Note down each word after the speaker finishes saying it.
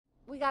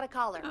We gotta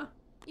call her. Oh.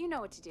 You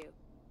know what to do.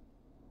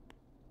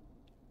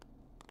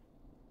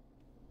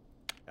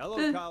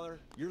 Hello, caller.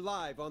 You're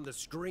live on the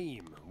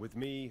Scream with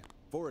me,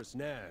 Forrest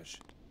Nash.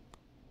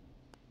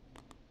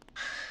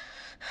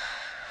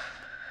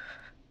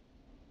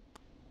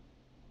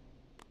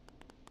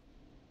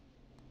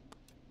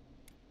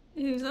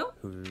 Who's up?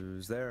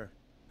 Who's there?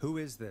 Who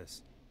is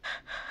this?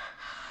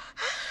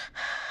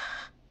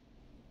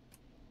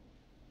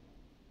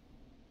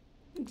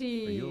 Are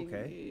you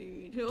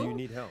okay? Do you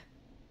need help?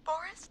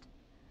 Forrest?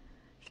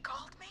 He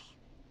called me?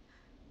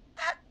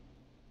 That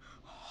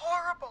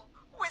horrible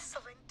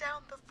whistling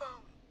down the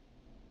phone.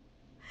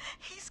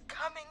 He's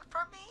coming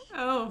for me?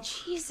 Oh.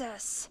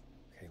 Jesus.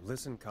 Okay,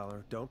 listen,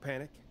 caller. Don't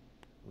panic.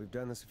 We've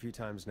done this a few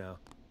times now.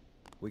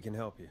 We can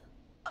help you.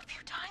 A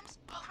few times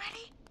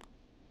already?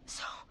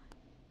 So,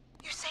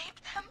 you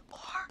saved them,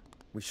 or?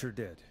 We sure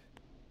did.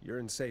 You're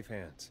in safe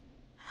hands.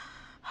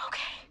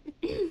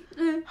 Okay.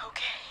 Okay.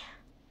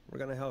 We're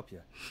gonna help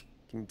you.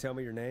 Can you tell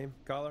me your name,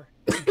 caller?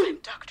 I'm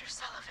Dr.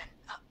 Sullivan.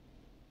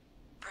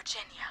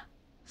 Virginia.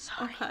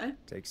 Sorry. Okay.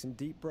 Take some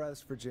deep breaths,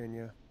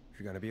 Virginia.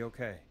 You're gonna be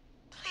okay.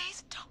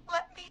 Please don't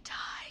let me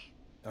die.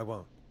 I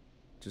won't.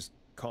 Just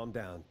calm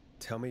down.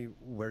 Tell me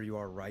where you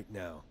are right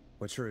now.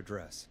 What's your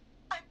address?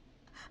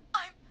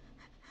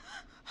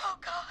 Oh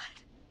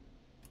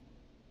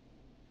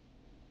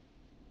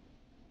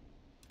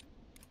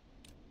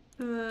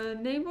God.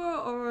 Neighbor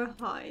or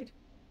hide?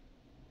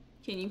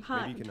 Can you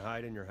hide? Maybe you can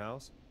hide in your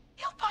house?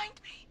 He'll find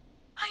me.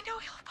 I know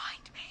he'll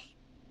find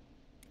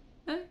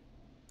me.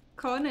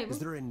 Call a neighbor. Is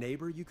there a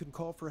neighbor you can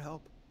call for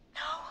help?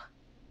 No.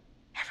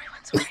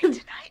 Everyone's away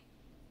tonight.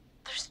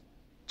 There's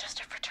just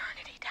a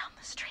fraternity down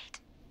the street.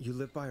 You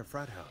live by a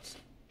frat house.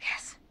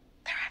 Yes,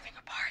 they're having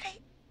a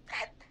party.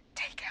 Had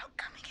takeout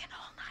coming in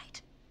all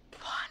night.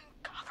 One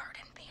covered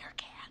in beer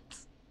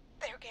cans.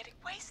 They're getting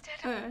wasted.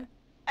 Okay.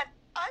 And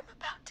I'm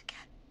about to get...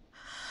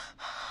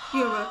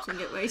 You're about to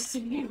get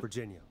wasted.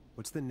 Virginia,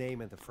 what's the name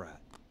of the frat?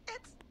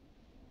 It's...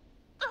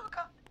 Oh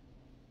God.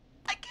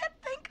 I can't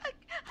think. I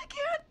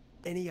can't.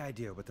 Any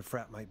idea what the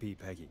frat might be,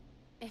 Peggy?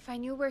 If I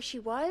knew where she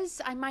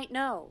was, I might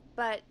know,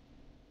 but...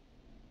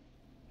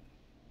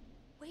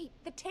 Wait,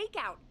 the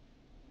takeout!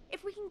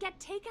 If we can get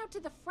takeout to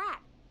the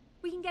frat,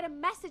 we can get a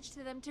message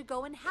to them to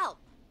go and help.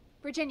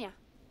 Virginia,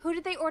 who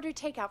did they order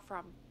takeout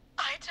from?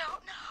 I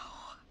don't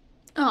know.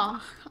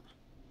 Oh.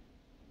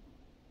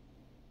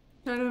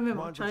 Try to Come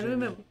remember. on, Try to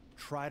Virginia. remember.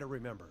 Try to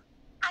remember.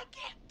 I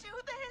can't do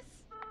this.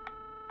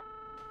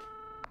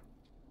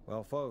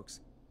 Well,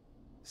 folks,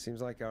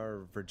 seems like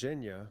our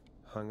Virginia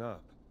hung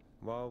up.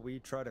 While we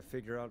try to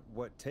figure out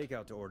what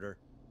takeout to order,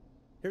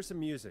 here's some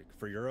music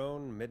for your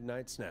own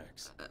midnight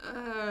snacks.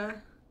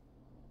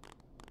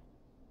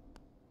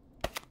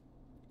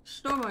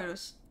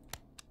 Snowriders.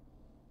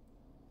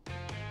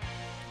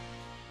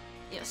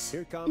 Yes.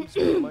 Here comes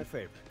one of my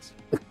favorites.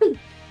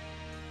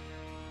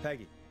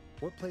 Peggy,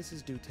 what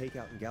places do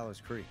takeout in Gallows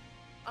Creek?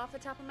 Off the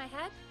top of my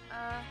head?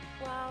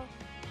 Well...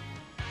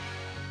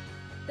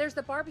 There's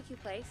the barbecue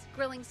place,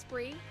 Grilling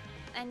Spree,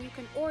 and you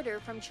can order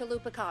from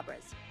Chalupa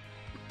Cabras.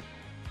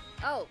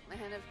 Oh,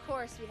 and of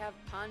course we have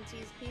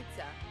Ponte's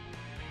Pizza.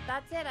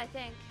 That's it, I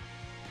think.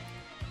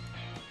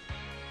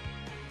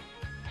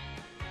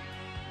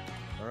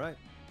 All right.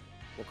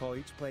 We'll call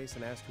each place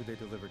and ask who they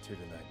deliver to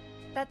tonight.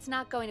 That's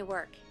not going to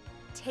work.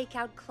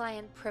 Takeout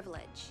client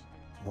privilege.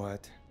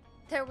 What?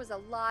 There was a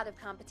lot of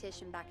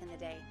competition back in the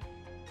day.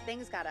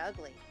 Things got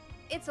ugly.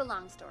 It's a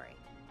long story.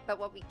 But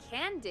what we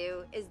can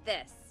do is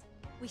this.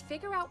 We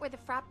figure out where the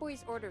frat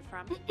boys ordered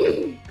from,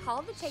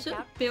 call the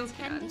takeout,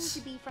 pretending to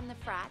be from the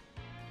frat,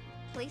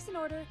 place an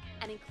order,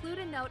 and include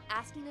a note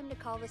asking them to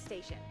call the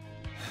station.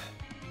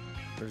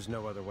 There's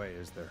no other way,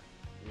 is there?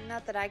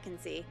 Not that I can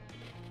see.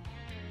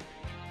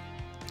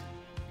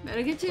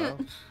 Better get to Well,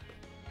 it.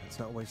 let's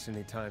not waste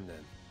any time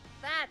then.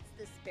 That's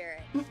the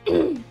spirit.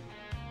 You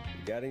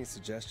got any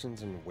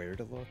suggestions on where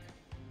to look?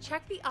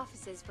 Check the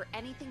offices for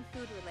anything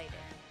food related.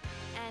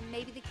 And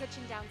maybe the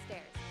kitchen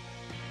downstairs.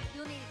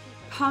 You'll need a key.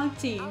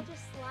 Ponte. I'll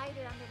just slide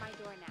it under my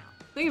door now.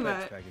 Think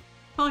about Thanks, it. Peggy.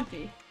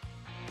 Ponte.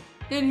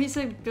 Then he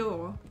said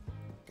door.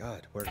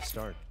 God, where to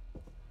start?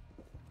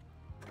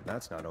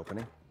 That's not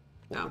opening.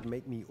 What No. would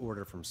make me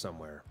order from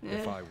somewhere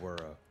if I were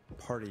a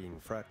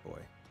partying frat boy?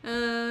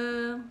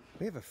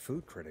 We have a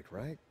food critic,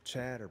 right?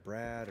 Chad or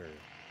Brad or...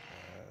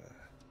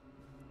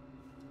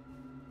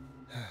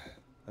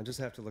 I'll just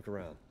have to look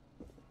around.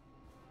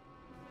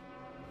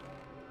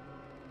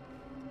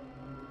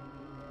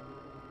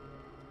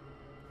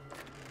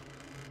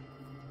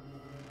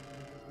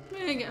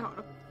 May get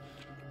harder.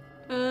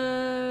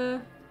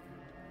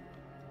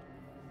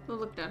 We'll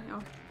look down here.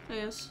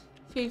 Yes.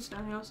 Feeds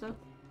down here also.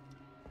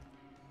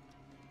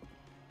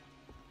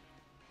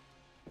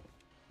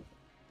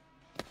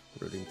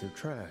 Rooting through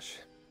trash.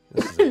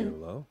 This is a new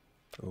low.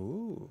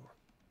 Ooh.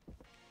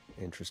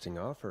 Interesting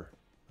offer.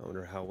 I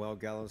wonder how well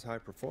Gallows High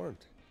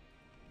performed.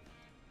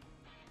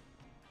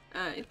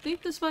 I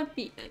think this might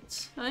be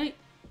it, right?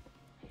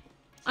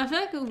 I feel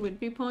like it would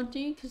be Ponte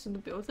because of the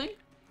building.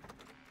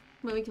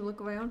 But we can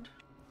look around.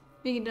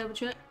 We can double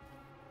check.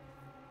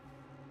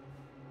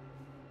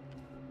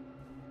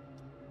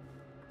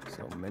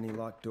 Many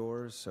locked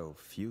doors, so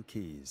few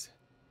keys.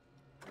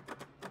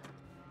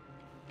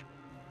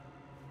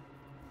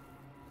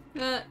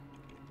 That's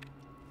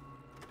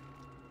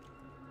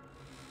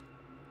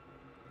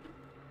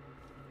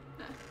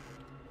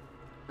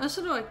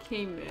what I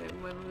came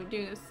in when we were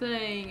doing the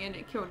thing and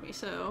it killed me,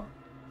 so.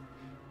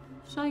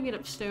 Try to get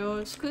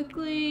upstairs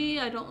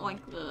quickly. I don't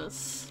like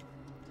this.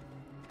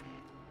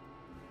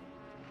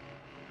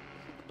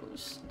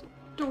 Close the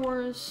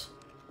doors.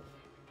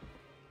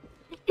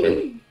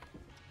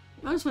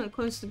 I just want to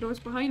close the doors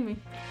behind me.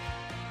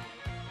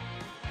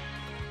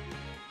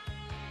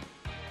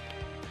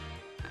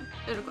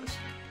 It'll close.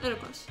 It'll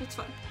close. It's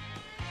fine.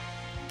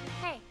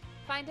 Hey,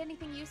 find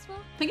anything useful?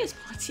 I think it's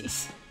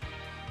parties.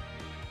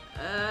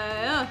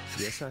 Yeah.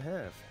 Yes, I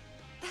have.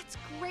 That's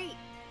great.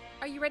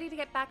 Are you ready to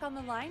get back on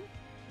the line?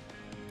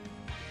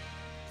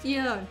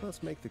 Yeah.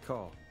 Let's make the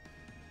call.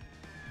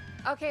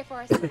 Okay,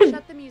 Forrest,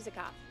 shut the music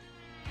off.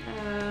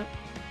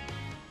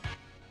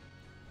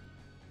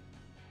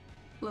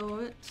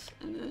 Lower it,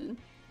 and then...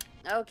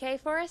 Okay,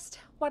 Forrest,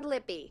 what'll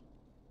it be?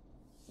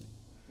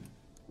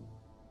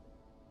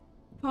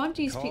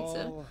 Ponty's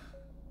Pizza. Call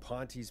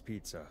Ponty's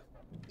Pizza.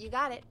 You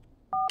got it.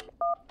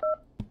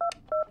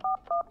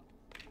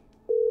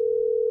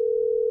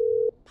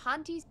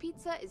 Ponty's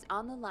Pizza is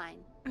on the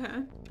line.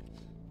 Uh-huh.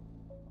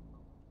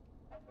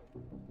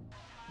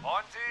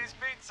 Ponty's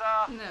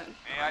Pizza. No.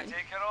 May I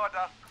take your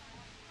order?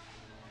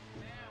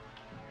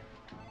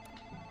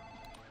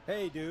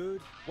 Hey,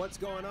 dude, what's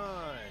going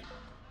on?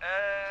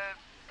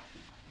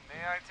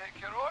 May I take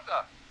your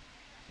order?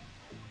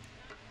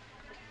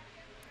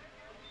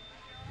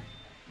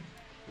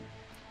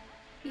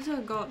 He's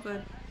all got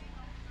good.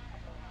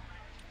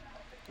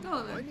 Oh,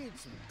 I then. need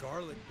some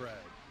garlic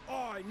bread.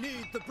 Oh, I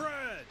need the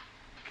bread!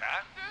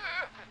 Can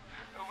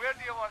do. Where do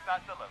you want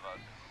that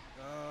delivered?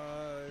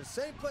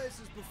 Same place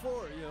as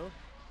before, you know.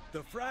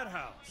 The Frat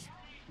house.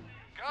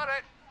 Got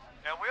it.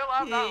 And we'll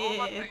have that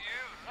over to Yeah. you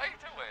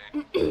right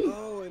away.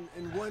 Oh,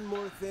 and one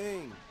more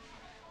thing.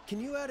 Can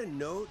you add a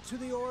note to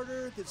the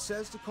order that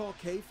says to call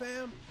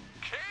K-Fam?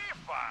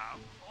 K-Fam?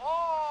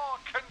 Oh,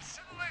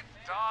 consider it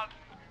done.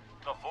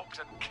 The folks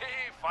at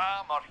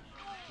K-Fam are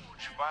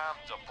huge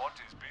fans of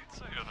Ponty's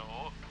Pizza, you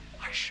know.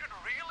 I should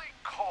really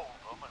call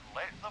them and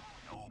let them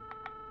know.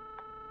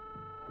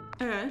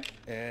 Okay.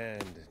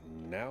 And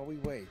now we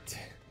wait.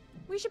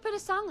 We should put a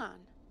song on.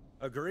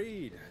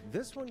 Agreed.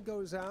 This one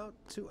goes out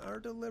to our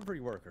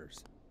delivery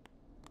workers.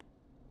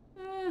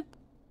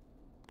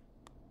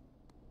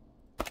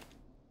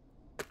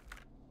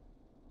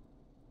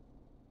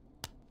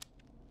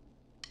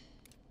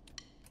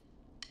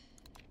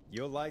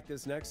 You'll like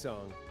this next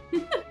song.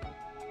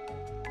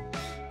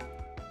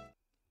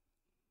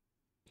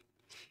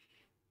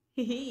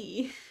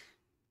 Hee.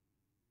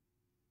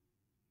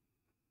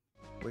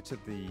 Which of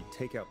the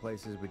takeout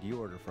places would you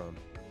order from?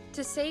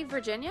 To save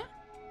Virginia?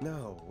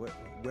 No,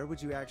 where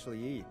would you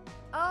actually eat?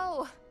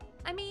 Oh,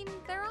 I mean,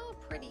 they're all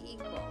pretty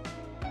equal.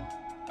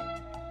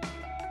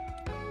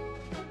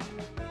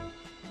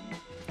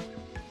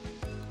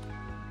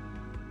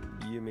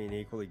 You mean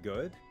equally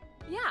good?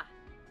 Yeah,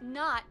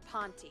 not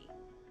Ponty.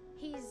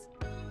 He's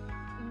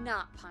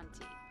not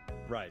Ponty.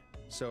 Right.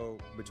 So,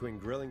 between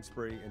Grilling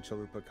Spree and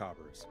Chalupa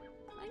Cobbers.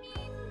 I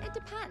mean, it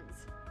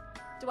depends.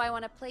 Do I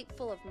want a plate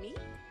full of meat?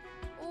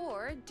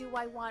 Or do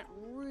I want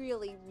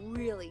really,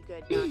 really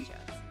good nachos?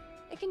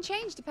 It can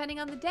change depending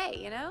on the day,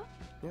 you know?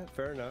 Yeah,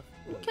 fair enough.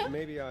 Okay.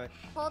 Maybe I...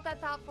 Hold that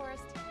thought,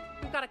 Forrest.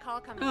 We've got a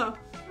call coming. Oh.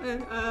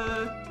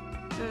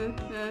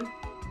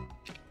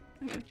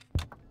 Okay.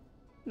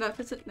 That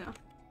fits it now.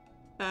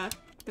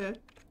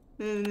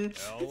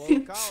 Hello,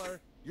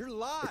 caller. You're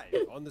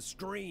live on the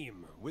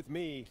stream with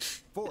me,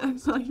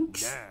 Forrest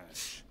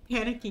Nash.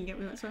 Panicking at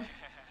me, that's why.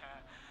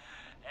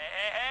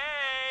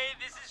 Hey,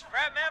 this is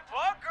Frat Man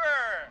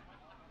Bunker!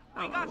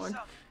 Oh, We got Lord.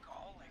 some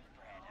garlic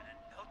bread and a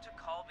note to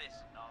call this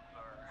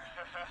number.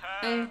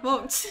 I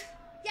won't.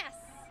 Yes!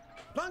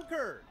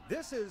 Bunker,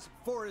 this is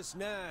Forrest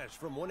Nash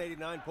from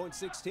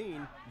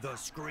 189.16, The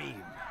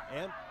Scream.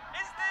 And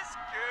Is this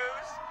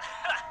Goose?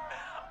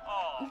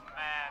 Oh,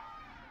 man.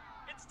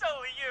 It's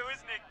totally you,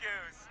 isn't it,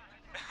 Goose?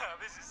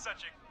 This is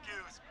such a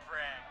Goose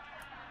prank.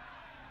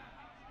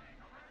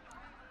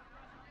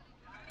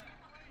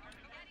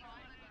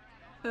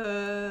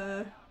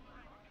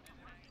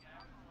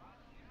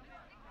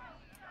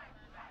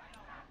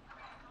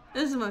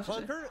 This is much.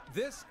 Bunker,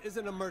 this is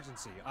an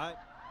emergency. Nice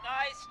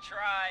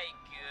try,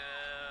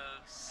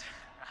 Goose.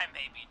 I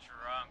may be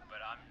drunk,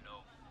 but I'm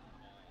no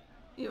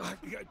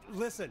fool.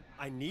 Listen,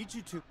 I need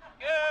you to...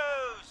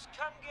 Goose,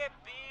 come get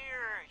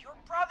beer. Your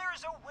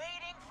brothers are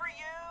waiting for you.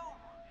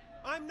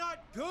 I'm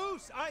not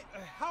Goose!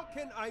 How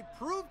can I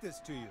prove this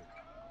to you?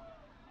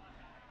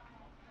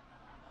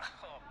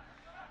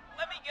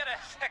 Let me get a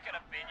second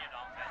opinion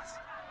on this.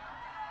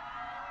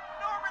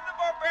 Norman the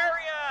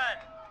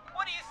Barbarian!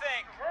 What do you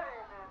think?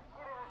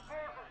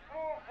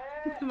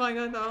 Oh my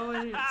god, that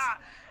always.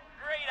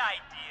 Great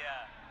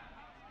idea.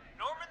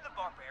 Norman the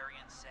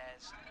Barbarian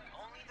says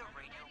only the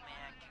radio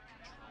man can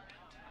control it.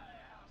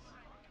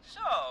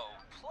 So,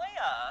 play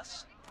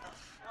us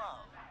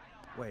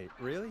flow. Wait,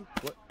 really?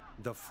 What?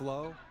 The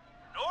flow?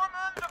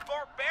 Norman the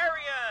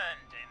Barbarian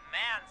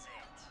demands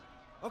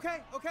it. Okay,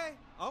 okay.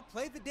 I'll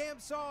play the damn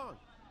song.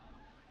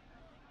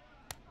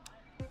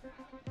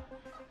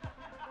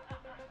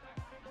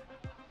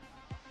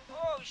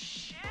 Oh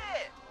shit!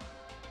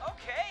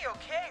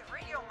 Okay,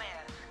 Radio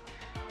Man.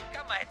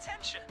 Got my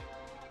attention.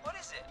 What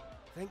is it?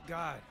 Thank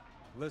God.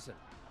 Listen,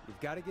 you've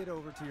got to get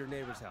over to your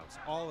neighbor's house.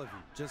 All of you.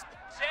 Just...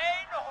 Say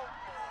no more.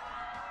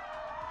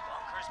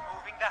 Bunker's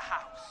moving the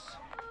house.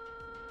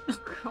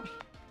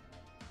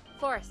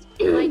 Forrest,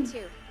 line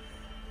 2.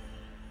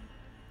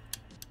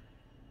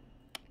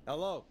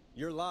 Hello.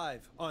 You're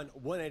live on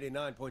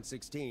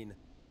 189.16,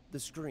 The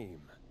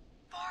Stream.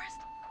 Forrest,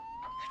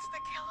 it's the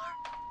killer.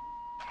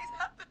 He's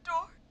at the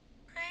door.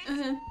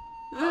 Right?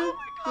 Oh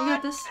my God. We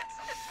got this. It's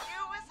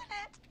you, isn't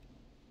it?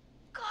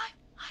 Clive,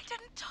 I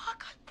didn't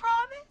talk, I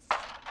promise.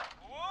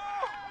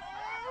 Whoa!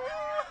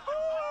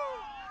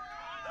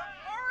 The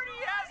party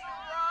has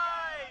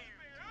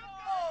arrived!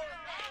 Oh,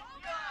 thank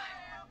God.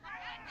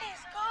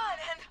 He's gone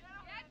and...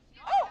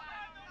 Oh!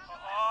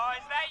 Oh,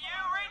 is that you,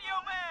 Radio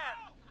Man?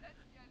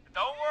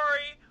 Don't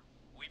worry,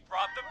 we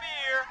brought the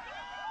beer.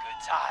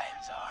 Good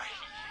times are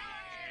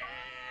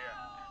here.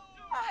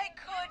 I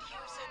could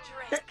use a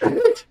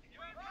drink.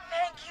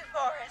 Thank you,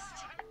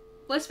 Forrest.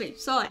 Bless me,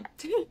 sorry.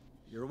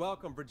 You're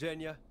welcome,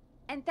 Virginia.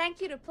 And thank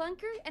you to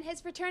Plunker and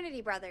his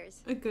fraternity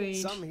brothers. Agreed.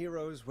 Some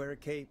heroes wear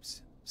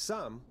capes.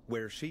 Some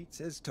wear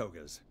sheets as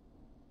togas.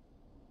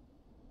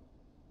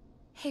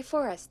 Hey,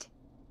 Forrest,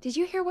 did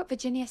you hear what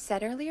Virginia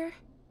said earlier?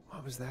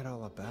 What was that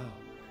all about?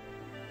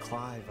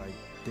 Clive, I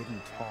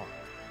didn't talk.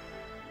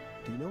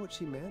 Do you know what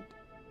she meant?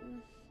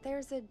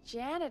 There's a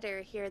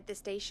janitor here at the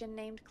station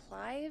named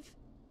Clive,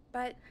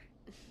 but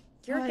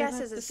your I guess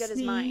have is as to good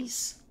as mine.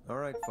 sneeze. All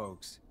right,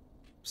 folks.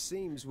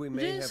 Seems we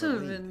may have a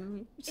Jason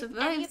lead. If survived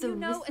any of the you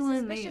know a Whistling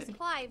suspicious Man.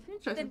 Clive,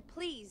 Interesting. then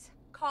please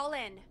call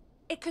in.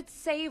 It could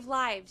save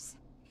lives.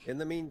 In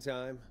the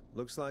meantime,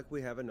 looks like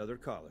we have another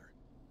caller.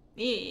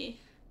 Yeah.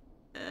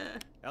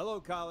 Hello,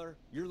 caller.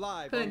 You're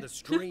live Good. on The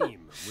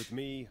Stream with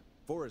me,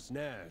 Forrest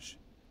Nash.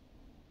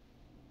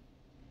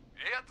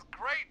 It's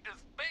great to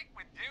speak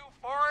with you,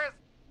 Forrest.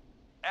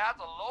 As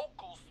a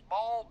local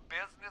small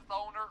business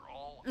owner,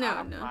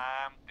 I No.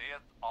 find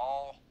this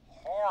all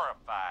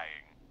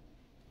horrifying.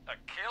 A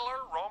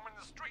killer roaming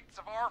the streets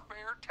of our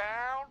fair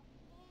town?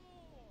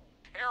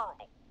 Ooh,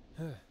 terrible.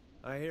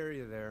 I hear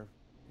you there.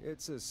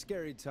 It's a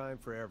scary time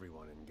for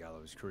everyone in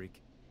Gallows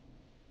Creek.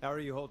 How are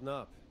you holding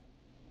up?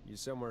 You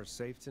somewhere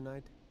safe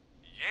tonight?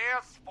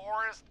 Yes,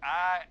 Forrest,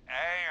 I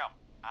am.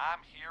 I'm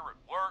here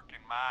at work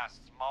in my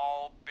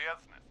small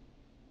business.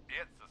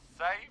 It's a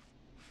safe,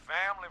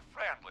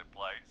 family-friendly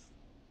place.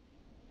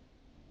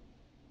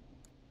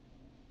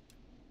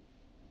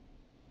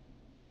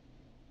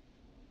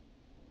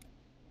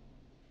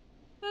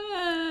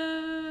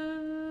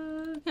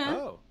 Okay.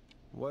 Oh,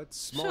 what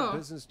small Sure.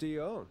 business do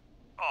you own?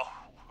 Oh,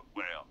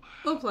 well,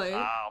 We'll play it.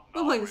 I'm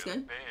We'll not play really this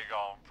game. big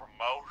on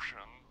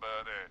promotion,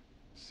 but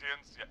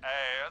since you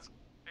ask,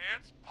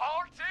 it's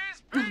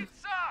Ponty's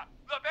Pizza!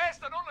 The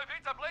best and only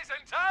pizza place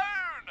in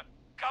town!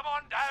 Come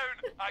on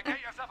down and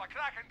get yourself a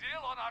cracking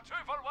deal on our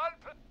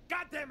 2-for-1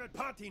 God damn it,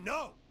 Ponty,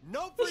 no!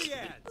 No free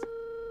ads!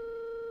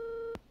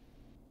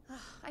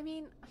 I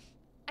mean,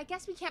 I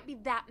guess we can't be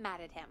that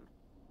mad at him.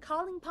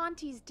 Calling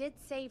Ponty's did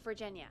save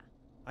Virginia.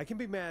 I can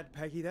be mad,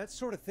 Peggy. That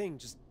sort of thing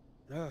just...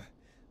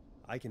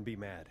 I can be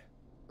mad.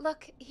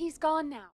 Look, he's gone now.